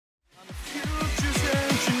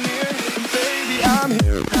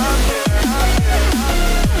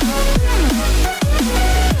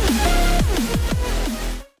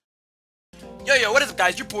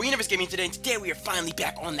guys, your boy UniverzeGaming today, and today we are finally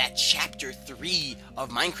back on that chapter 3 of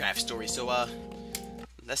Minecraft story. So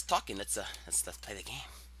let's talk and let's play the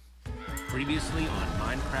game. Previously on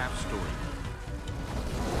Minecraft story.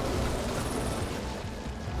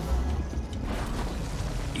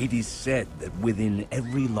 It is said that within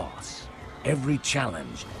every loss, every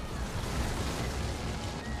challenge,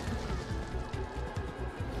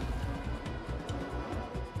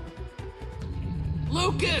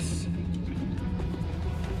 Lucas!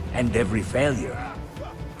 and every failure,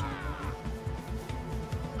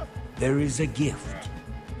 there is a gift.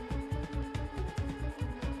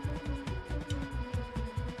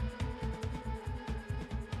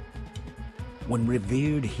 When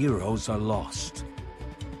revered heroes are lost,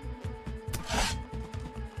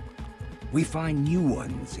 we find new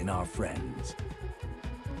ones in our friends.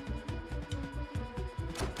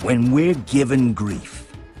 When we're given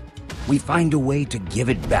grief, we find a way to give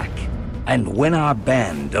it back. And when our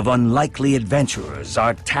band of unlikely adventurers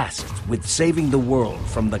are tasked with saving the world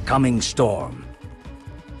from the coming storm,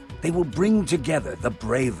 they will bring together the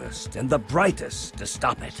bravest and the brightest to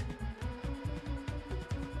stop it.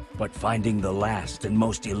 But finding the last and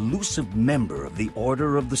most elusive member of the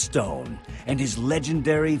Order of the Stone and his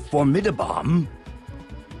legendary Formidabomb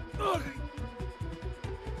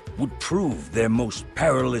would prove their most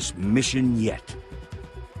perilous mission yet.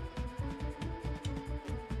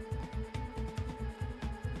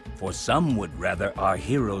 For some would rather our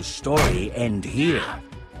hero's story end here.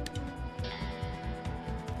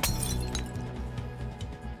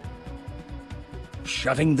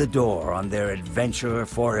 Shutting the door on their adventure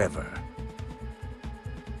forever.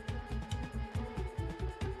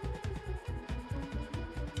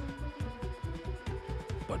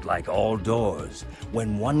 But like all doors,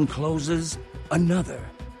 when one closes, another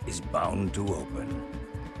is bound to open.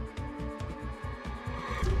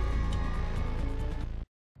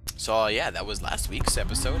 So yeah, that was last week's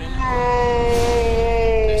episode, and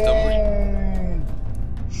there's still more.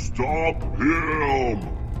 Stop him!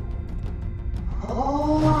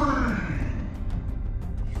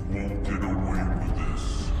 You won't get away with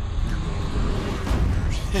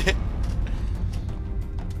this.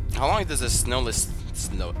 How long does this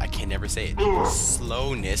I can never say it.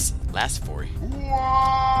 Slowness last for? What?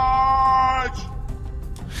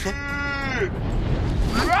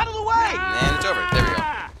 You're out of the way! And it's over. There we go.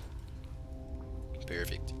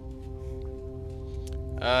 Perfect.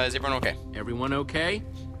 Is everyone okay? Everyone okay?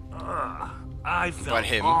 I But felt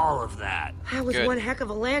him. all of that. That was Good. one heck of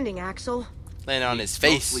a landing, Axel. Laying on his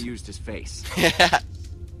face. Mostly used his face.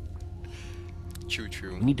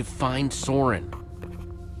 True. We need to find Soren.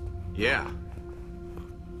 Yeah.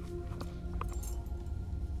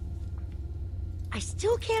 I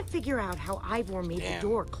still can't figure out how Ivor made Damn. the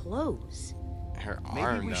door close. Her Maybe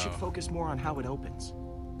arm, we should though. focus more on how it opens.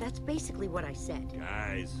 That's basically what I said.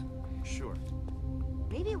 Guys, Sure.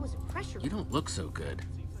 Maybe it was a pressure. You don't look so good.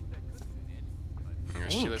 Yeah,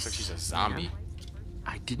 she looks like she's a zombie.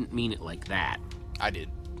 I didn't mean it like that. I did.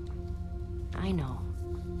 I know.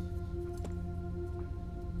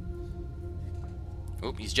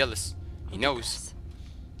 Oh, he's jealous. He knows.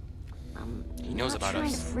 He knows about I'm not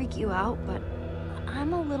trying to us. freak you out, but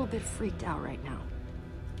I'm a little bit freaked out right now.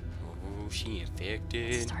 Oh, she It's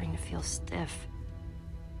infected. starting to feel stiff.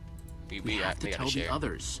 We have to tell the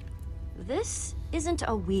others. This isn't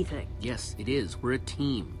a we thing. Yes, it is. We're a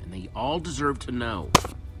team, and they all deserve to know.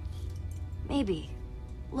 Maybe.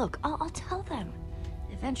 Look, I'll tell them.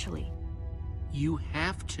 Eventually. You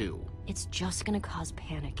have to. It's just gonna cause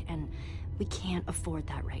panic, and we can't afford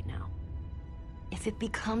that right now. If it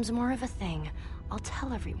becomes more of a thing, I'll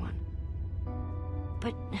tell everyone.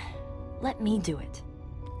 But let me do it.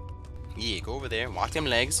 Yeah, go over there, walk them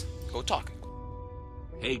legs, go talk.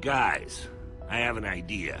 hey guys, I have an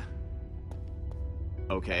idea.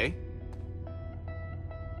 Okay.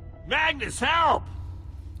 Magnus, help!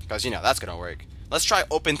 Because, you know, that's gonna work. Let's try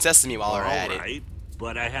Open Sesame while we're at it. Alright,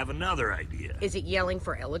 but I have another idea. Is it yelling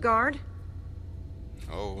for Ellegard?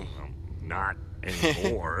 Oh. Not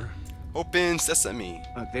anymore. Open Sesame.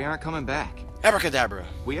 They aren't coming back. Abracadabra.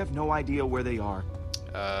 We have no idea where they are.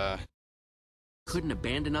 Couldn't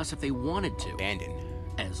abandon us if they wanted to. Abandon.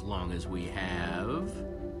 As long as we have...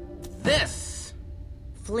 this!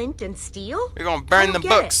 Flint and steel? We're gonna I burn don't the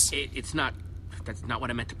get books. It's not... That's not what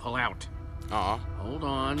I meant to pull out. Aw. Hold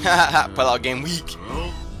on. Pull out game weak.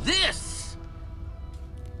 This!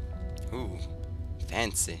 Ooh.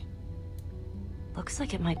 Fancy. Looks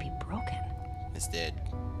like it might be broken. It's dead.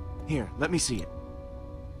 Here, let me see it.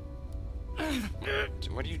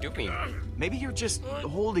 So what are you doing? Maybe you're just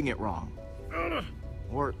holding it wrong.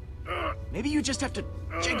 Or maybe you just have to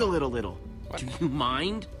jiggle it a little. Do you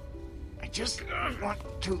mind? I just want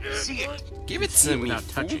to see it. Give it See to it me, without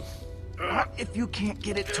fool. touching. What if you can't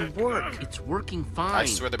get it to work? It's working fine. I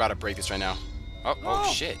swear they're about to break this right now.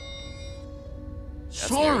 Oh shit.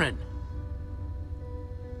 Soren!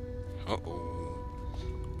 Uh-oh.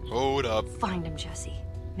 Hold up. Find him, Jesse.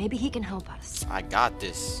 Maybe he can help us. I got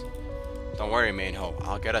this. Don't worry, Manho.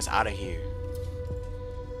 I'll get us out of here.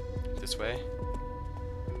 This way?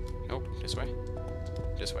 Nope. This way?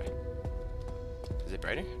 This way. Is it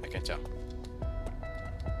brighter? I can't tell.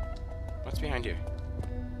 What's behind here?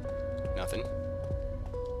 Nothing.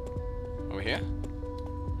 Over here?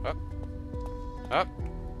 Up. Up.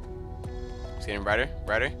 It's getting brighter.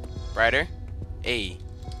 Brighter. Brighter. Hey.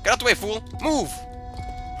 Get out the way, fool! Move!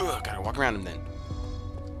 Ugh, gotta walk around him then.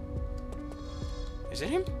 Is it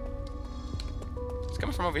him? It's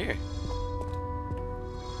coming from over here.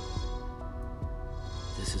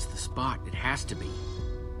 This is the spot. It has to be.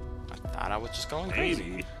 I thought I was just going crazy.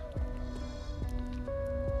 Maybe.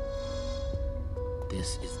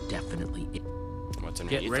 This is definitely it. What's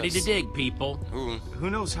underneath Get ready us? to dig, people. Ooh, Who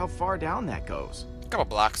knows how far down that goes? a couple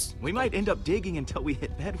blocks. We might end up digging until we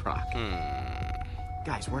hit bedrock.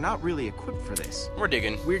 Guys, we're not really equipped for this. We're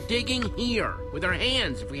digging. We're digging here with our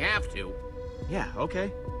hands if we have to. Yeah,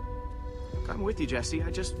 okay. I'm with you, Jesse. I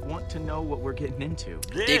just want to know what we're getting into.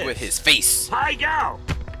 Dig with his face. Find out.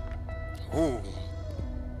 Ooh.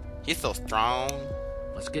 He's so strong.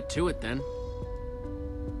 Let's get to it then.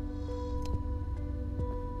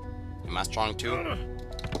 Am I strong too?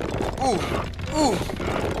 Ooh. Ooh.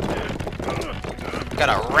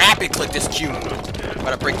 Gotta rapid click this Q.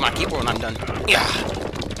 Gotta break my keyboard when I'm done. Yeah.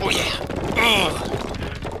 Oh yeah.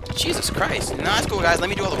 Ugh. Jesus Christ. No, that's cool, guys. Let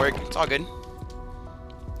me do all the work. It's all good.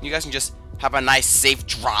 You guys can just have a nice, safe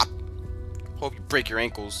drop. Hope you break your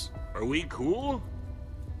ankles. Are we cool?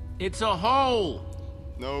 It's a hole.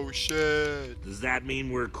 No shit. Does that mean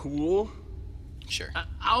we're cool? Sure.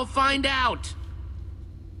 I'll find out.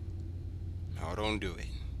 No, don't do it.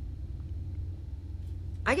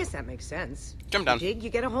 I guess that makes sense. Jump down. You dig,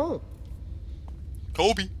 you get a hole.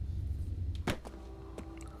 Kobe.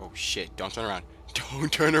 Oh shit. Don't turn around.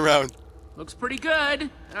 Don't turn around. Looks pretty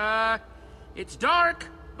good. It's dark,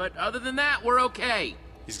 but other than that, we're okay.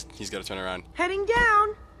 He's gotta turn around. Heading down.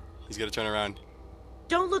 He's gotta turn around.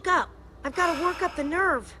 Don't look up. I've got to work up the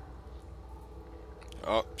nerve.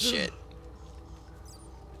 Oh shit.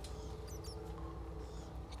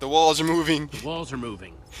 The walls are moving. The walls are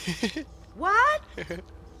moving. What?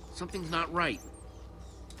 Something's not right.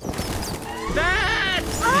 Dad!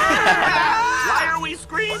 Why are we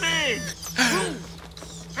screaming?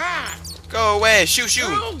 Ah! Go away. Shoo shoo.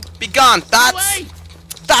 No. Be gone, thoughts. Away!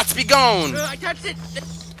 Thoughts be gone. I touched it.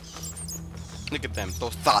 Look at them.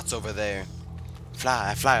 Those thoughts over there.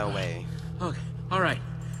 Fly, fly away. Okay, all right.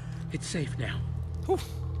 It's safe now. Whew.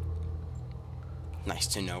 Nice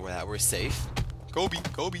to know that we're safe. Kobe,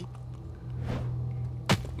 Kobe.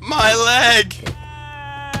 My leg!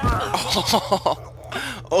 Oh,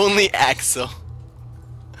 only Axel.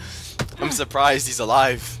 I'm surprised he's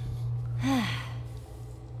alive.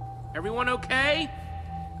 Everyone okay?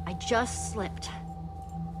 I just slipped.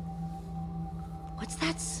 What's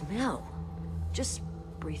that smell? Just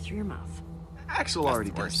breathe through your mouth. Axel That's already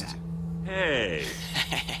the does worst. that. Hey.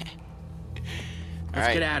 Let's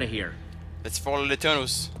Alright. get out of here. Let's follow the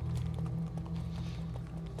tunnels.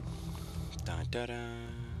 Dun, dun, dun.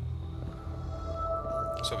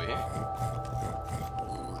 What's over here?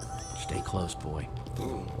 Stay close, boy.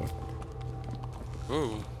 Ooh.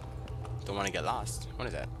 Ooh. Don't want to get lost. What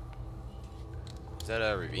is that? Is that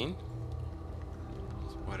a ravine?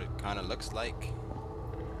 That's what it kind of looks like.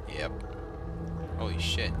 Yep. Holy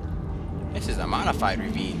shit. This is a modified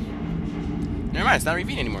ravine. Never mind, it's not a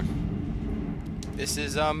ravine anymore. This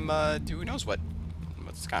is, who knows what.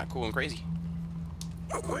 It's kind of cool and crazy.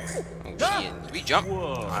 Oh shit. Do we jump?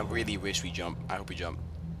 I really wish we jump. I hope we jump.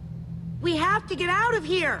 We have to get out of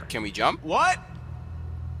here. Can we jump? What?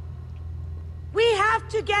 We have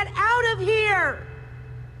to get out of here.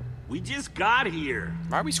 We just got here.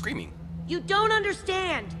 Why are we screaming? You don't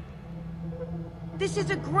understand. This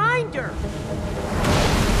is a grinder.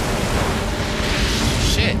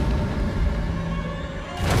 Shit.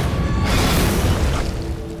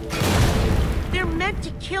 They're meant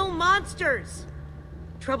to kill monsters.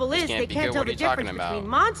 Trouble is, can't they be can't good. tell What are the you talking difference about? between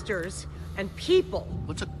monsters and people.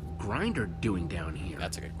 What's a grinder doing down here?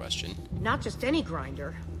 That's a good question. Not just any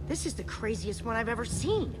grinder. This is the craziest one I've ever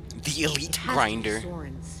seen. The elite It has to be grinder.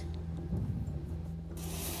 Soren's.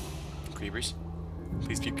 Creepers.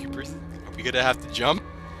 Please be creepers. Are we gonna have to jump?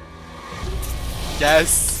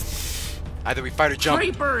 Yes. Either we fight or jump.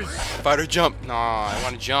 Creepers! Fight or jump. No, I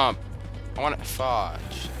want to jump. I want to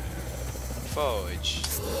fudge. Fudge.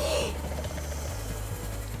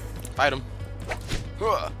 Fight him.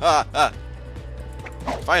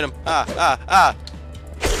 Fight him.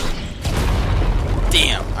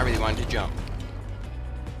 Damn, I really wanted to jump.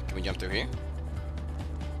 Can we jump through here?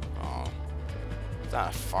 Oh. It's not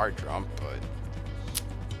a far jump, but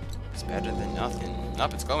it's better than nothing.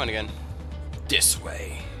 Nope, it's going again. This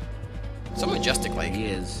way. So majestic like. He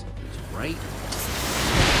is. He's right.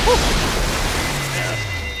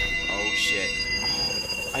 Oh shit.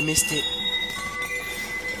 I missed it.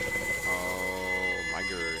 Oh my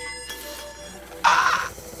god.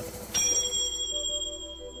 Ah!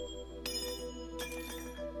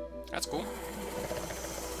 That's cool.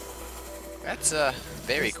 That's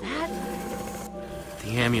very cool.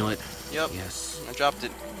 The amulet. Yep. Yes. I dropped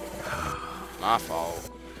it. My fault.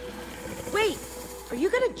 Wait, are you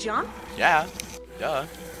gonna jump? Yeah. Duh.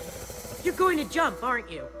 You're going to jump,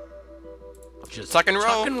 aren't you? Just Tuck and roll.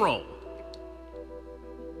 Tuck and roll.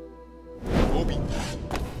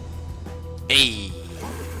 Hey.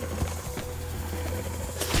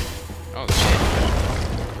 Oh shit.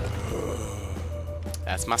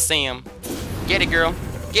 That's my Sam. Get it, girl.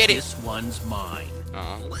 Get it. This one's mine. Do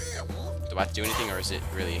I have to do anything, or is it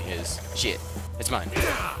really his? Shit. It's mine.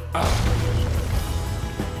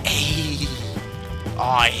 Hey. Oh,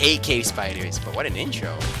 I hate cave spiders, but what an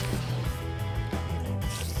intro.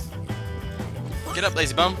 Get up,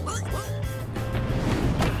 lazy bum. Oh,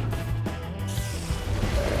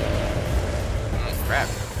 crap.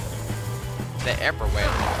 The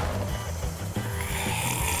everywhere.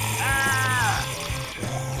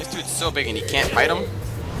 This dude's so big and you can't fight him.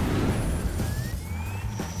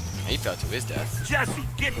 He fell to his death. Jesse,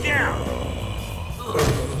 get down!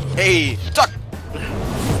 Hey, duck!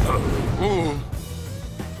 Ooh.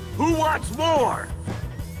 Who wants more?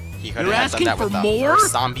 He could You're have done asking that for with the more?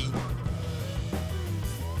 first zombie.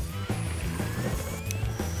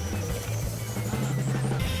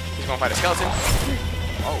 He's gonna fight a skeleton.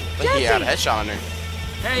 Oh, I think he had a headshot on her.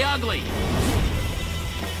 Hey, ugly.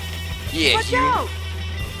 Yeah, Watch you. out!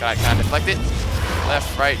 Gotta kind of deflect it.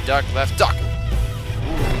 Left, right, duck, left, duck.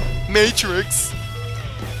 Ooh. Matrix.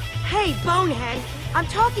 Hey, bonehead, I'm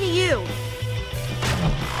talking to you.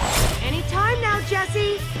 Anytime now,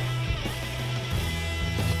 Jesse.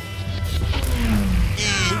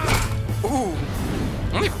 Ooh.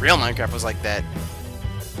 Only real Minecraft was like that.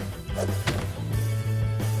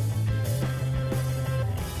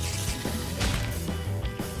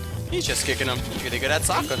 He's just kicking him. He's really good at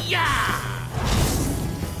soccer. Yeah.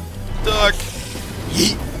 Duck.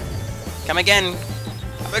 Yeet. Come again.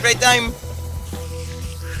 Have a great time.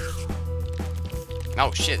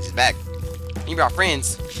 Oh shit, he's back. You brought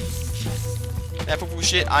friends. That poo-poo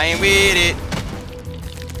shit, I ain't with it.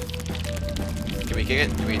 Can we kick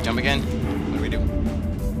it? Can we jump again? What do we do?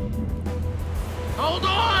 Hold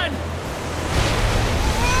on.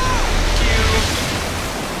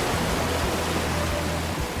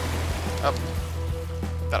 Oh.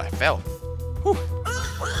 Thought I fell. Whew.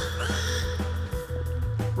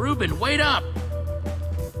 Ruben, wait up.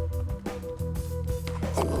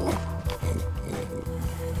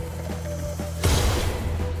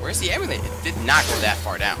 Where's the amulet? It did not go that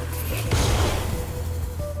far down.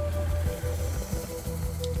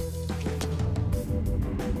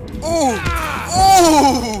 Ooh!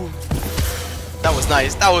 Ooh! That was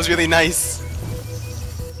nice. That was really nice.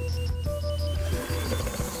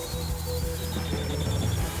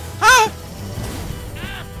 Ah!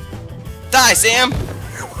 Die, Sam!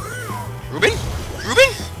 Ruben?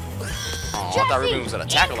 Ruben? Oh, I thought Ruben was gonna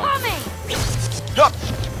tackle him. Up!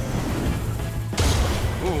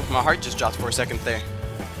 Ooh, my heart just dropped for a second there.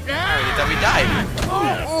 I already thought we died.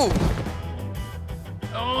 Ooh!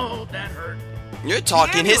 Oh, that hurt. You're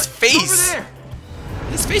talking his face! Over there.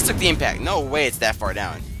 His face took the impact. No way it's that far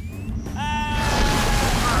down.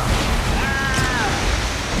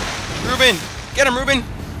 Ruben! Get him, Ruben!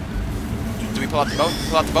 Do we pull out the bow?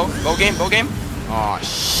 Pull out the bow? Bow game? Bow game? Oh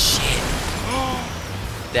shit.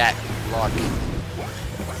 That luck.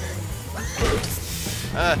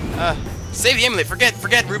 Save the amulet. Forget,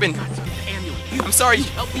 Ruben. The amulet. You I'm sorry.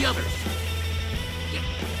 help the others.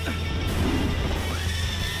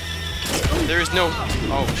 There is no.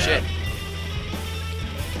 Oh shit.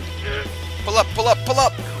 Pull up, pull up, pull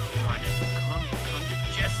up. Come to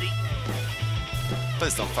Jesse.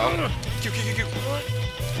 Please don't fall. Q.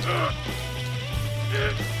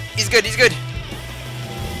 He's good, he's good.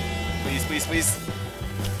 Please, please, please.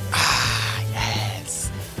 Ah,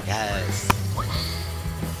 yes. Yes.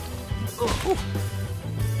 Ooh.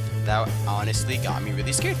 That honestly got me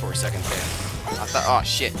really scared for a second there. I thought, oh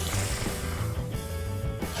shit.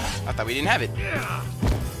 I thought we didn't have it.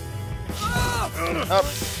 Up.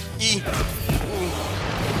 E.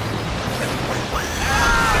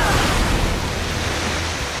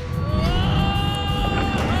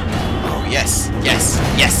 Oh, yes. Yes.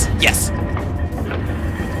 Yes. Yes.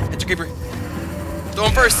 That's a creeper. Throw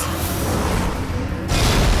him first.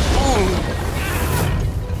 Ooh.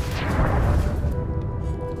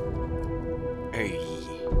 Hey.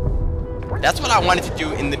 That's what I wanted to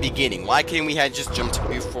do in the beginning. Why couldn't we have just jumped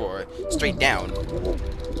before straight down?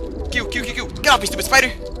 Q. Get off me, stupid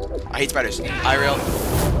spider! I hate spiders. I really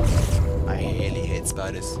hate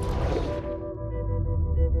spiders.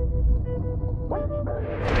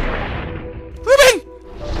 Ruben!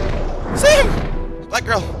 Sam! Black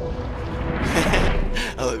girl.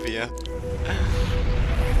 Olivia.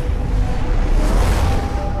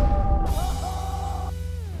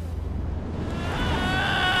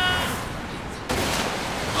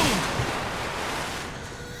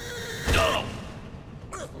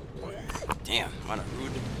 Damn, what a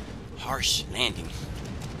rude, harsh landing.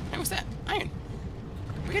 Hey, what's that? Iron.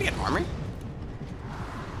 We gotta get armor?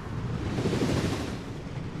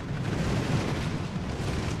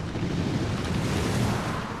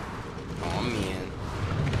 Oh man.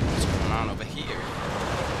 What's going on over here?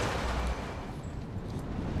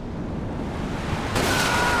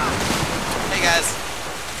 Hey guys.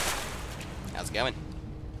 How's it going?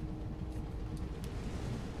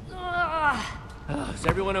 Is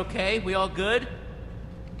everyone okay? We all good?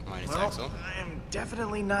 Minus Well, Axel. I am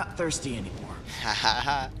definitely not thirsty anymore. Ha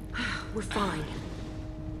ha ha. We're fine.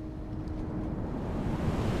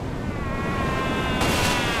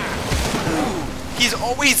 He's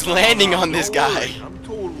always landing on this guy. I'm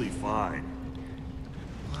totally fine.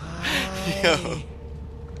 Yo.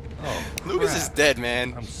 Oh, Lucas is dead,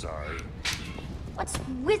 man. I'm sorry. What's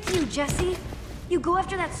with you, Jesse? You go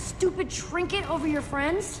after that stupid trinket over your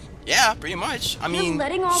friends? Yeah, pretty much. I mean, You're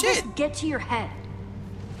letting all shit. this get to your head.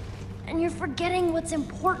 And you're forgetting what's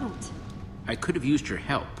important. I could have used your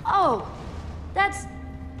help. Oh, that's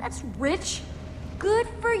rich. Good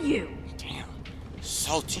for you. Damn.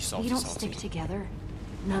 Salty, If salty, we don't salty. stick together,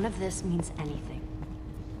 none of this means anything.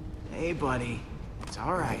 Hey, buddy. It's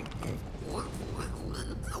all right.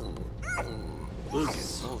 Lucas,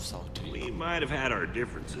 So salty. we might have had our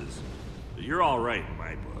differences, but you're all right in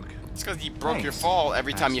my book. It's because you broke your Thanks, fall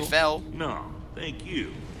every time you asshole. fell. No, thank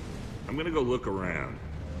you. I'm gonna go look around.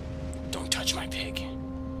 Don't touch my pig.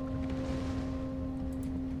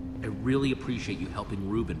 I really appreciate you helping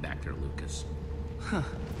Ruben back there, Lucas.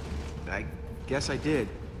 I guess I did.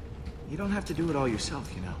 You don't have to do it all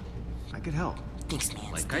yourself, you know. I could help. Thanks,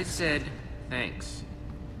 man. Like I said, thanks.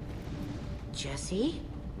 Jesse?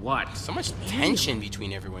 What? So much tension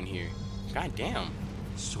between everyone here. God damn.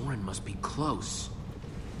 Soren must be close.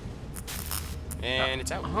 And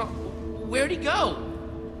it's out. Huh? Where'd he go?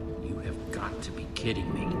 You have got to be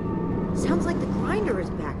kidding me. Sounds like the grinder is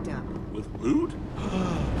backed up. With loot?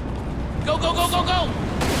 Go, go, go, go, go!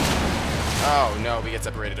 Oh no, we get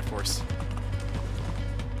separated, of course.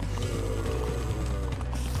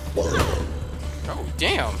 Oh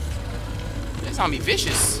damn. This zombie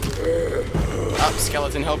vicious. Oh,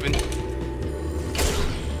 skeleton helping.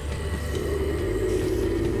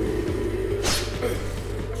 Ooh,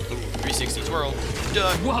 360 twirl.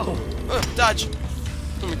 Duck. Whoa! Dodge.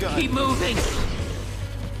 Oh my god. Keep moving!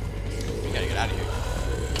 We gotta get out of here.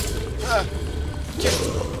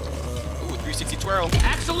 Ooh, 360 twirl.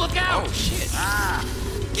 Axel, look out! Oh shit.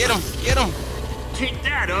 Get him. Get him. Take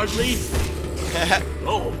that, ugly!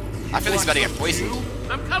 Oh, I feel he's about to get poisoned.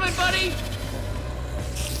 I'm coming, buddy!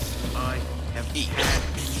 I have Eat.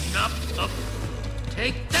 had enough of...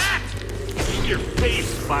 Take that! in your face,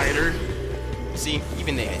 spider! See,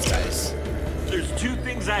 even they hate guys. There's two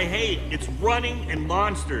things I hate. It's running and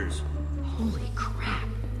monsters. Holy crap.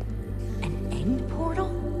 An end portal?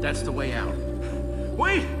 That's the way out.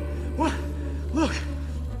 Wait! What? Look!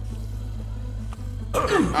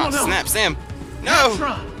 Oh, snap, Sam. No!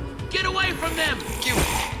 Trump, get away from them! Q.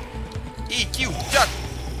 E, Q, duck.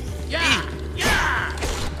 Yeah! Yeah!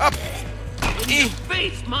 Up. In E. your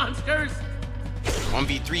face, monsters!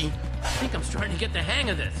 1v3. I think I'm starting to get the hang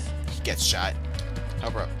of this. He gets shot. Oh,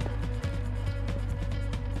 bro.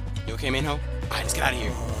 You okay, Minho? Alright, let's get out of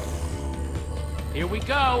here. Here we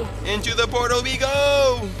go! Into the portal we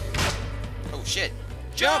go! Oh, shit.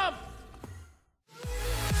 Jump!